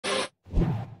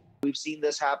We've seen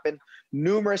this happen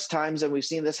numerous times, and we've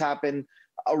seen this happen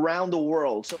around the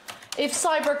world. So, if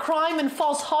cybercrime and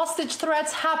false hostage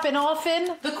threats happen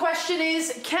often, the question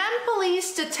is, can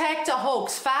police detect a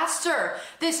hoax faster?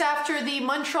 This after the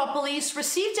Montreal police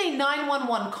received a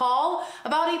 911 call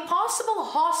about a possible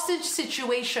hostage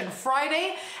situation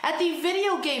Friday at the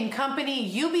video game company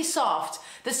Ubisoft.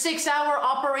 The 6-hour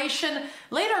operation,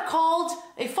 later called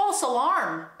a false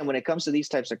alarm. And when it comes to these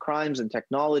types of crimes and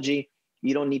technology,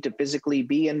 you don't need to physically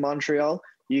be in Montreal.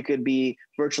 You could be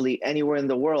virtually anywhere in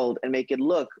the world and make it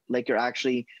look like you're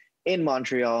actually in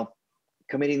Montreal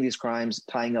committing these crimes,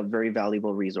 tying up very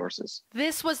valuable resources.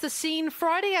 This was the scene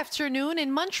Friday afternoon in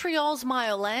Montreal's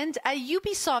Mile End at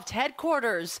Ubisoft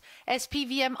headquarters.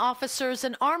 SPVM officers,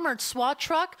 an armored SWAT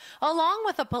truck, along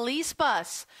with a police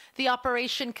bus. The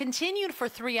operation continued for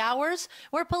 3 hours,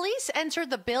 where police entered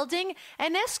the building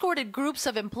and escorted groups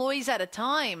of employees at a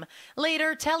time,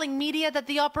 later telling media that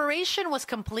the operation was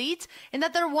complete and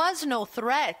that there was no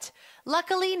threat.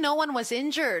 Luckily, no one was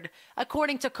injured.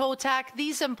 According to Kotak,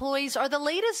 these employees are the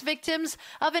latest victims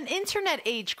of an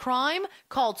internet-age crime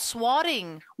called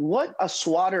swatting. What a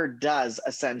swatter does,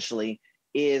 essentially,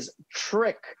 is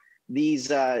trick the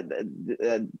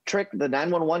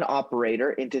 911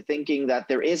 operator into thinking that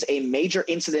there is a major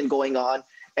incident going on,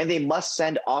 and they must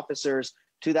send officers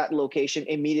to that location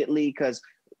immediately because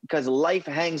life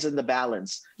hangs in the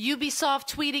balance. Ubisoft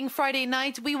tweeting Friday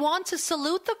night, "We want to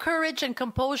salute the courage and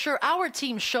composure our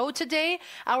team showed today.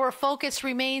 Our focus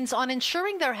remains on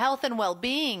ensuring their health and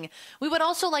well-being. We would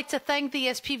also like to thank the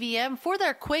SPVM for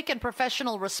their quick and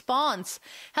professional response,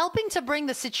 helping to bring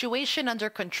the situation under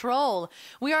control.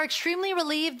 We are extremely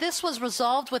relieved this was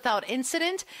resolved without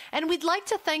incident, and we'd like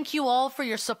to thank you all for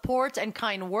your support and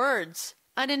kind words."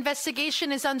 An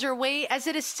investigation is underway as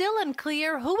it is still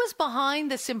unclear who is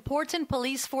behind this important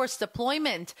police force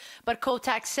deployment. But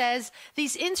Kotak says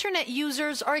these internet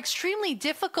users are extremely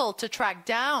difficult to track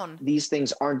down. These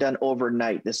things aren't done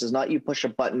overnight. This is not you push a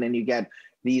button and you get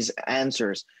these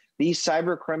answers. These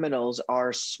cyber criminals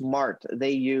are smart.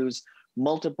 They use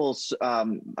multiple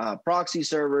proxy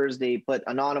servers. They put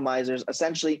anonymizers.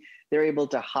 Essentially, they're able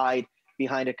to hide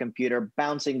behind a computer,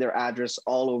 bouncing their address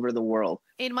all over the world.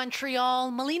 In Montreal,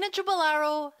 Melina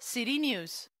Giubilaro,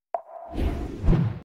 CityNews.